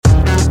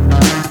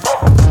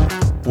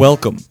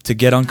Welcome to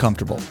Get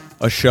Uncomfortable,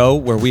 a show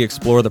where we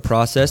explore the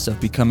process of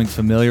becoming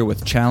familiar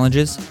with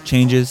challenges,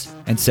 changes,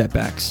 and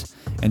setbacks,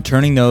 and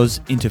turning those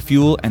into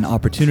fuel and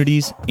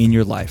opportunities in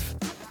your life.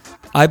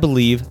 I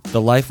believe the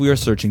life we are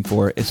searching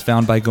for is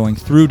found by going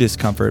through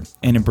discomfort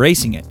and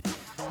embracing it,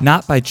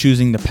 not by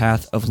choosing the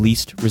path of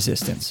least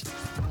resistance.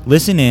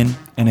 Listen in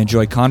and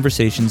enjoy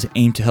conversations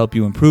aimed to help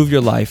you improve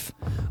your life,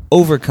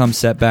 overcome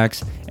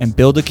setbacks, and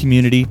build a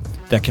community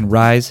that can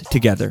rise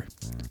together.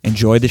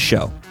 Enjoy the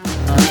show.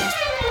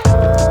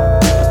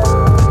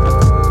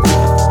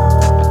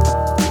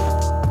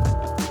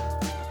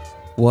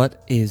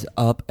 What is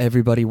up,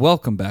 everybody?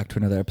 Welcome back to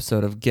another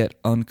episode of Get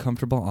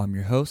Uncomfortable. I'm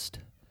your host,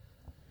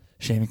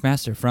 Shane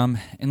McMaster from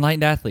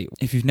Enlightened Athlete.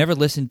 If you've never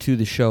listened to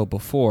the show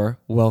before,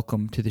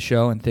 welcome to the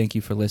show and thank you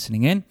for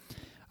listening in.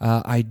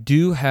 I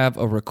do have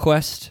a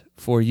request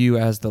for you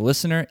as the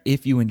listener.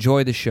 If you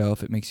enjoy the show,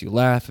 if it makes you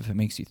laugh, if it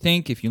makes you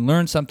think, if you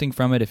learn something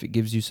from it, if it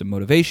gives you some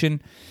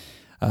motivation,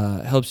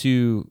 helps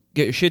you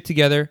get your shit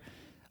together,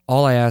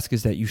 all I ask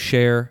is that you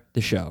share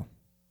the show.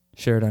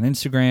 Share it on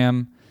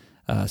Instagram,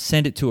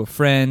 send it to a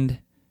friend,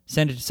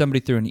 send it to somebody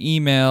through an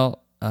email,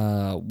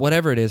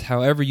 whatever it is,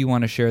 however you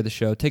want to share the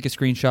show. Take a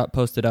screenshot,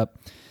 post it up.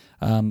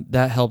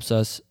 That helps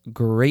us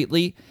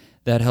greatly.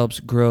 That helps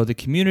grow the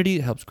community,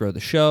 it helps grow the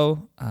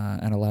show,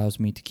 and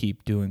allows me to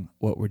keep doing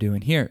what we're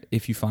doing here.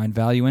 If you find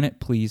value in it,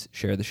 please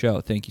share the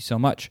show. Thank you so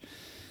much.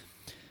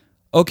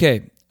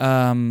 Okay,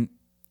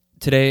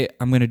 today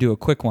I'm going to do a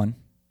quick one,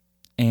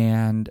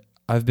 and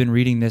I've been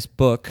reading this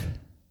book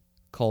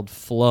called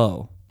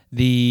Flow,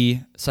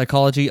 The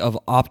Psychology of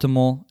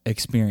Optimal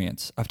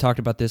Experience. I've talked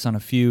about this on a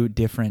few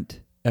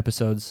different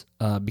episodes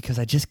because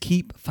I just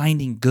keep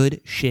finding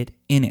good shit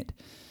in it.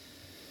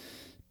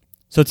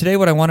 So today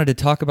what I wanted to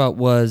talk about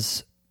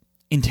was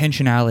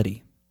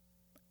intentionality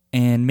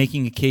and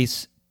making a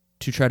case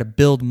to try to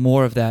build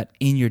more of that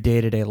in your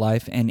day-to-day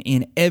life and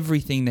in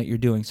everything that you're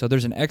doing. So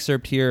there's an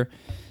excerpt here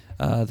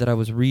that I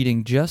was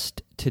reading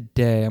just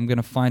today. I'm going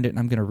to find it and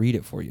I'm going to read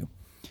it for you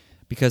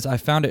because I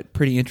found it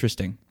pretty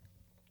interesting.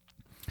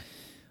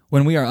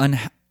 When we are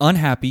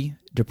unhappy,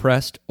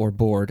 depressed, or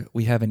bored,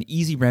 we have an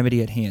easy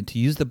remedy at hand to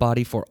use the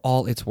body for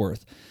all it's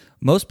worth.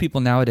 Most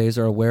people nowadays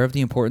are aware of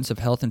the importance of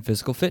health and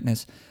physical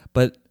fitness,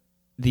 but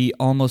the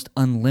almost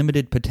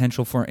unlimited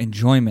potential for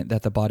enjoyment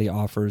that the body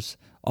offers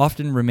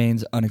often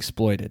remains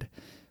unexploited.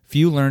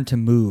 Few learn to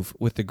move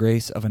with the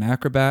grace of an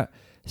acrobat,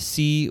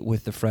 see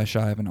with the fresh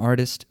eye of an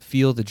artist,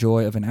 feel the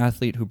joy of an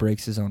athlete who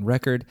breaks his own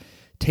record,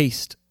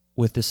 taste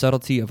with the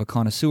subtlety of a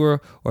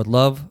connoisseur, or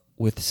love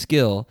with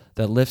skill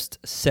that lifts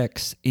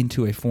sex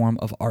into a form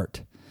of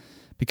art.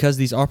 Because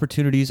these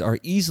opportunities are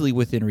easily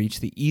within reach,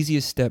 the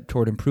easiest step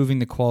toward improving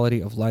the quality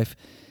of life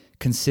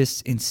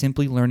consists in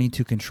simply learning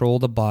to control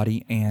the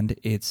body and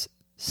its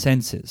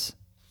senses.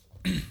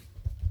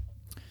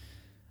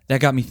 That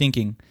got me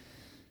thinking,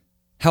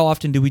 how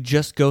often do we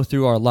just go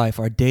through our life,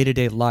 our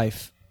day-to-day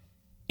life,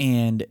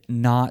 and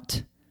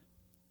not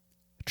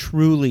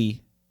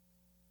truly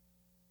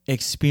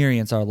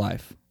experience our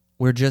life?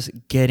 We're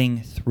just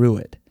getting through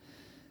it.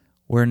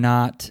 We're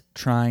not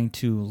trying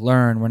to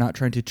learn. We're not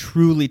trying to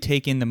truly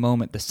take in the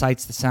moment, the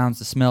sights, the sounds,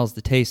 the smells,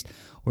 the taste.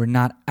 We're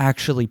not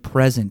actually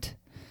present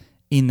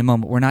in the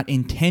moment. We're not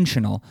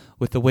intentional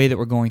with the way that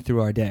we're going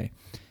through our day.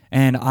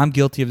 And I'm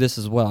guilty of this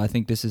as well. I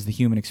think this is the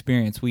human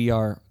experience. We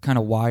are kind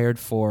of wired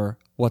for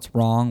what's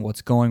wrong,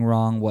 what's going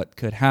wrong, what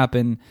could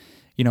happen,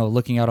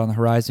 looking out on the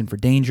horizon for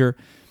danger.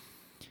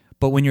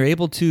 But when you're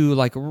able to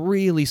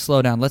really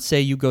slow down, let's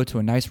say you go to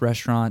a nice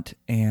restaurant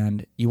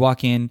and you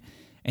walk in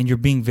and you're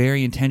being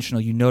very intentional.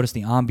 You notice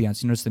the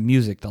ambiance, you notice the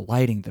music, the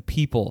lighting, the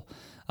people,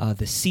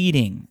 the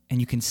seating, and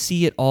you can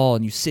see it all,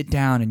 and you sit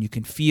down and you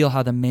can feel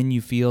how the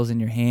menu feels in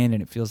your hand,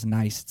 and it feels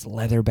nice. It's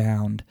leather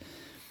bound,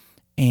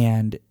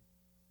 and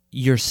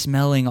you're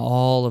smelling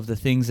all of the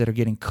things that are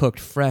getting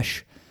cooked,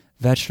 fresh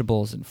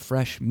vegetables and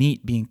fresh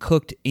meat being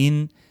cooked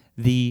in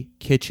the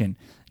kitchen.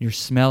 You're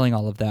smelling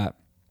all of that,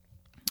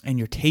 and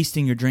you're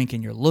tasting your drink,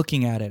 and you're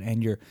looking at it,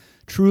 and you're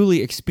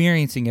truly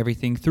experiencing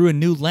everything through a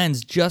new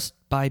lens just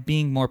by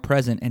being more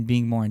present and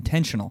being more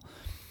intentional.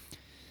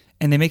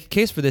 And they make a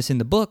case for this in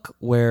the book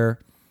where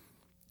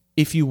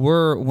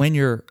when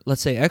you're,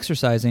 let's say,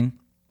 exercising,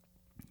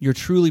 you're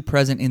truly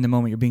present in the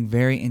moment. You're being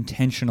very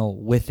intentional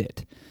with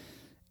it.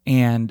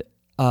 And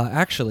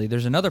actually,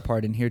 there's another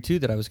part in here too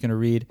that I was going to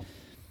read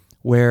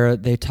where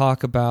they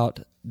talk about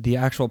the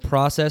actual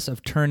process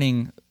of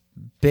turning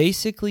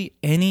basically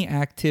any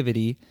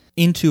activity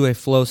into a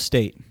flow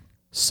state.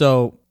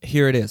 So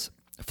here it is.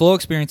 Flow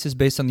experiences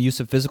based on the use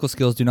of physical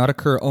skills do not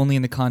occur only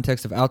in the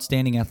context of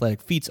outstanding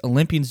athletic feats.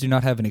 Olympians do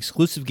not have an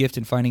exclusive gift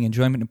in finding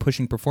enjoyment and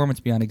pushing performance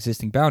beyond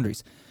existing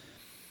boundaries.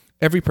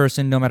 Every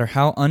person, no matter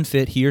how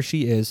unfit he or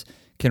she is,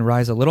 can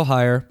rise a little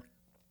higher,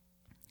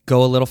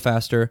 go a little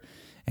faster,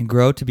 and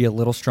grow to be a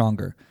little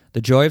stronger.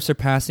 The joy of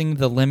surpassing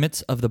the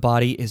limits of the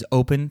body is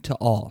open to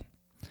all.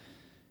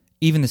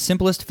 Even the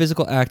simplest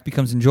physical act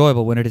becomes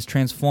enjoyable when it is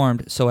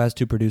transformed so as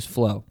to produce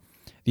flow.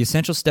 The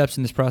essential steps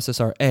in this process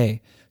are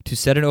A, to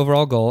set an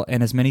overall goal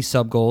and as many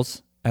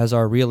sub-goals as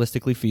are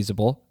realistically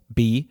feasible.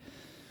 B,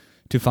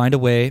 to find a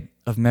way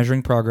of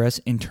measuring progress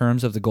in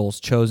terms of the goals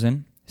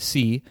chosen.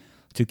 C,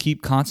 to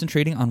keep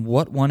concentrating on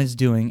what one is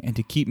doing and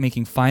to keep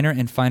making finer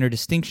and finer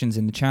distinctions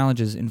in the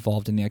challenges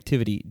involved in the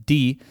activity.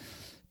 D,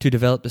 to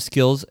develop the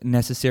skills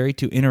necessary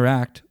to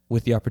interact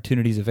with the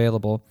opportunities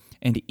available.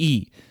 And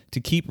E, to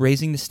keep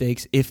raising the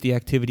stakes if the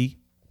activity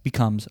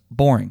becomes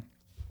boring.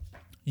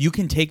 You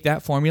can take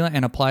that formula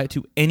and apply it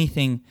to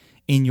anything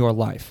in your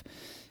life.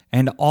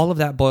 And all of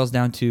that boils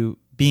down to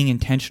being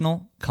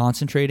intentional,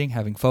 concentrating,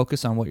 having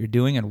focus on what you're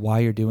doing and why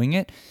you're doing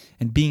it,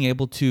 and being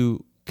able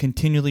to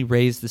continually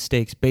raise the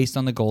stakes based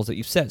on the goals that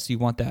you've set. So you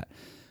want that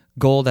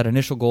goal, that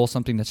initial goal,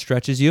 something that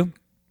stretches you,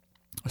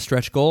 a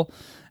stretch goal,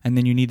 and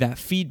then you need that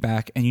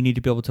feedback, and you need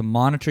to be able to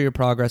monitor your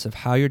progress of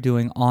how you're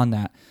doing on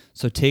that.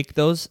 So take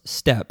those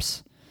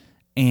steps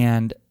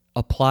and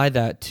apply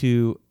that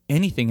to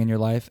anything in your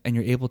life, and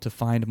you're able to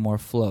find more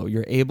flow.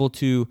 You're able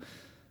to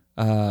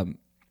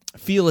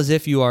feel as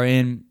if you are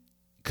in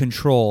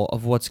control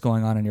of what's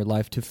going on in your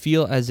life, to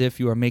feel as if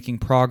you are making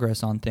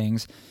progress on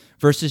things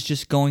versus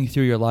just going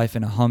through your life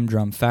in a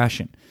humdrum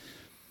fashion.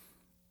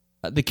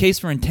 The case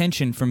for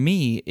intention for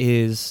me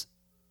is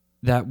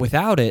that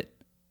without it,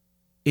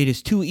 it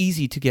is too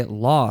easy to get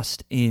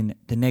lost in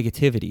the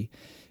negativity.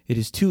 It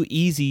is too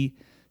easy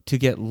to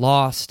get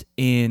lost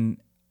in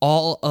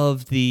all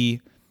of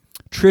the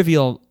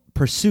trivial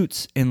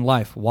pursuits in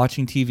life,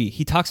 watching TV.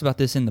 He talks about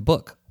this in the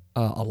book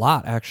a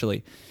lot,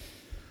 actually.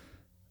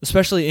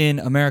 Especially in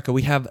America,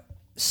 we have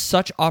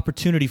such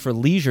opportunity for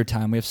leisure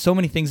time. We have so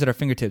many things at our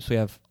fingertips. We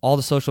have all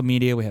the social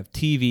media, we have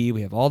TV,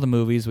 we have all the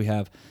movies, we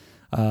have,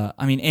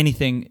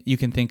 anything you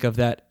can think of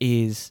that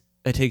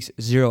takes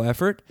zero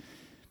effort.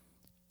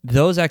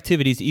 Those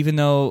activities, even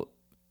though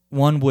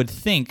one would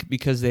think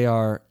because they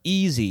are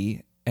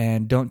easy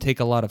and don't take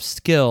a lot of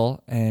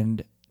skill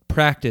and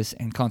practice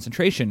and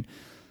concentration,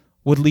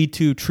 would lead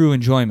to true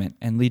enjoyment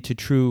and lead to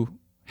true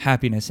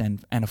happiness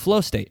and a flow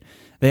state.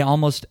 They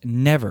almost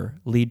never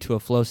lead to a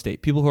flow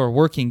state. People who are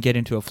working get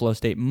into a flow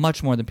state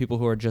much more than people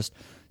who are just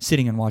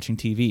sitting and watching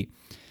TV.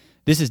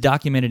 This is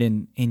documented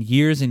in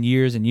years and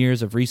years and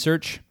years of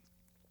research.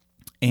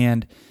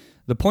 And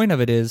the point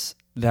of it is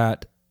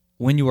that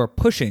when you are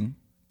pushing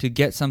to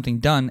get something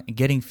done,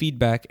 getting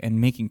feedback and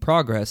making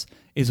progress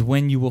is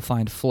when you will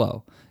find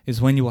flow,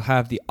 is when you will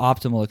have the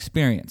optimal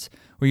experience,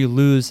 where you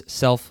lose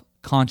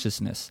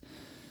self-consciousness.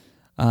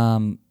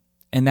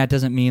 And that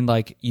doesn't mean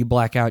like you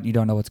black out and you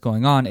don't know what's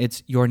going on.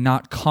 It's you're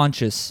not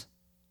conscious.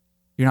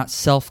 You're not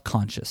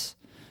self-conscious.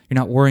 You're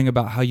not worrying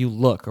about how you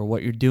look or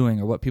what you're doing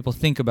or what people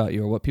think about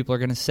you or what people are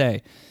going to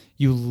say.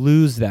 You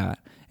lose that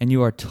and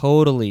you are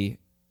totally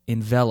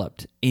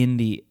enveloped in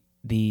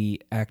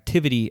the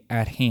activity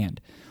at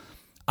hand.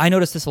 I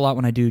notice this a lot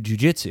when I do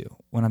jiu-jitsu.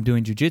 When I'm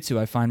doing jiu-jitsu,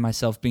 I find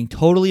myself being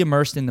totally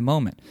immersed in the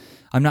moment.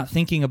 I'm not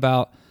thinking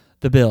about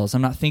the bills.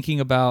 I'm not thinking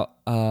about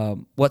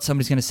what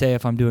somebody's going to say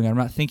if I'm doing it. I'm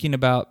not thinking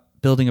about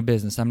building a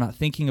business. I'm not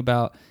thinking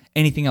about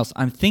anything else.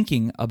 I'm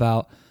thinking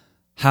about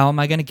how am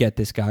I going to get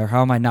this guy or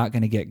how am I not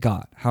going to get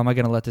got? How am I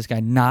going to let this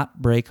guy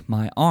not break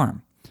my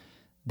arm?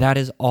 That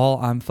is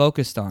all I'm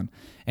focused on.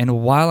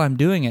 And while I'm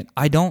doing it,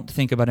 I don't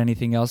think about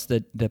anything else.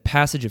 The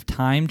passage of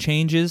time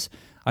changes.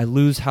 I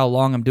lose how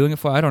long I'm doing it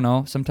for. I don't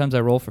know. Sometimes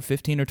I roll for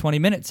 15 or 20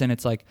 minutes and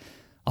it's like,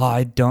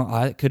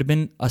 it could have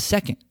been a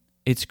second.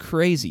 It's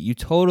crazy. You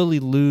totally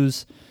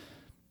lose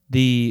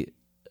the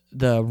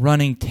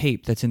running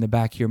tape that's in the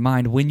back of your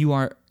mind when you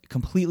are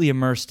completely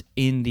immersed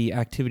in the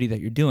activity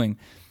that you're doing.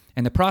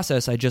 And the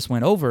process I just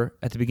went over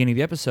at the beginning of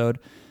the episode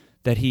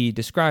that he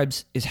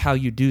describes is how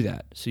you do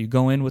that. So you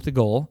go in with a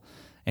goal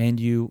and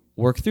you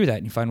work through that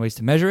and you find ways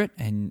to measure it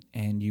and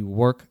you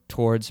work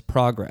towards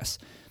progress.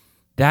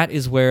 That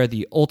is where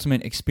the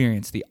ultimate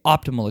experience, the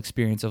optimal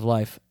experience of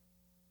life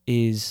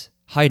is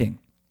hiding.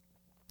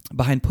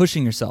 Behind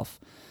pushing yourself,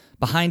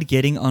 behind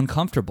getting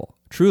uncomfortable,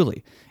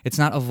 truly. It's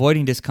not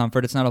avoiding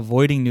discomfort. It's not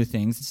avoiding new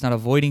things. It's not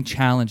avoiding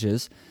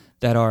challenges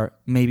that are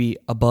maybe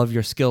above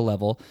your skill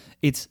level.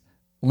 It's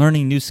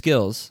learning new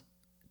skills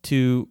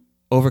to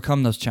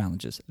overcome those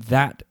challenges.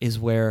 That is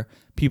where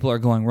people are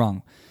going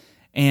wrong.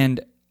 And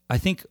I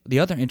think the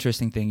other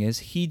interesting thing is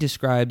he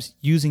describes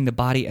using the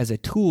body as a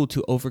tool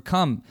to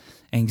overcome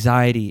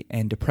anxiety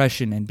and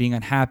depression and being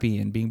unhappy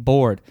and being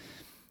bored.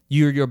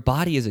 Your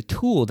body is a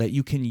tool that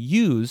you can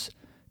use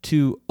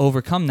to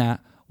overcome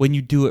that when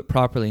you do it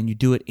properly and you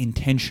do it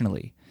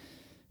intentionally.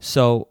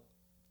 So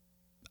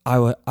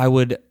I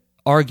would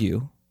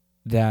argue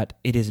that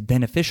it is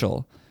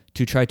beneficial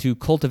to try to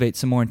cultivate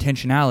some more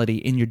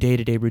intentionality in your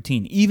day-to-day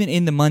routine, even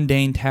in the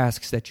mundane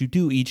tasks that you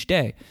do each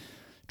day.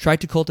 Try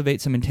to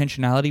cultivate some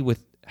intentionality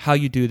with how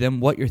you do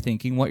them, what you're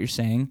thinking, what you're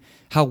saying,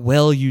 how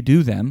well you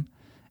do them,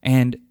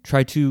 and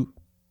try to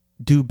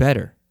do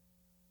better.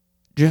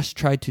 Just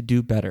try to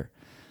do better.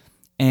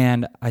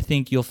 And I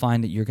think you'll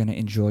find that you're going to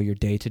enjoy your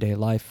day-to-day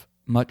life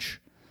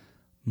much,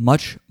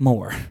 much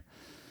more.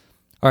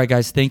 All right,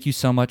 guys, thank you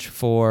so much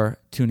for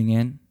tuning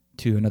in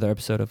to another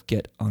episode of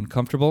Get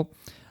Uncomfortable.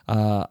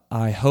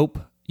 I hope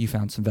you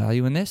found some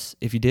value in this.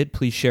 If you did,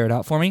 please share it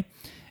out for me.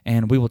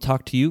 and we will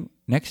talk to you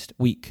next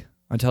week.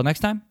 Until next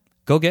time,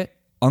 go get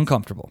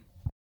uncomfortable.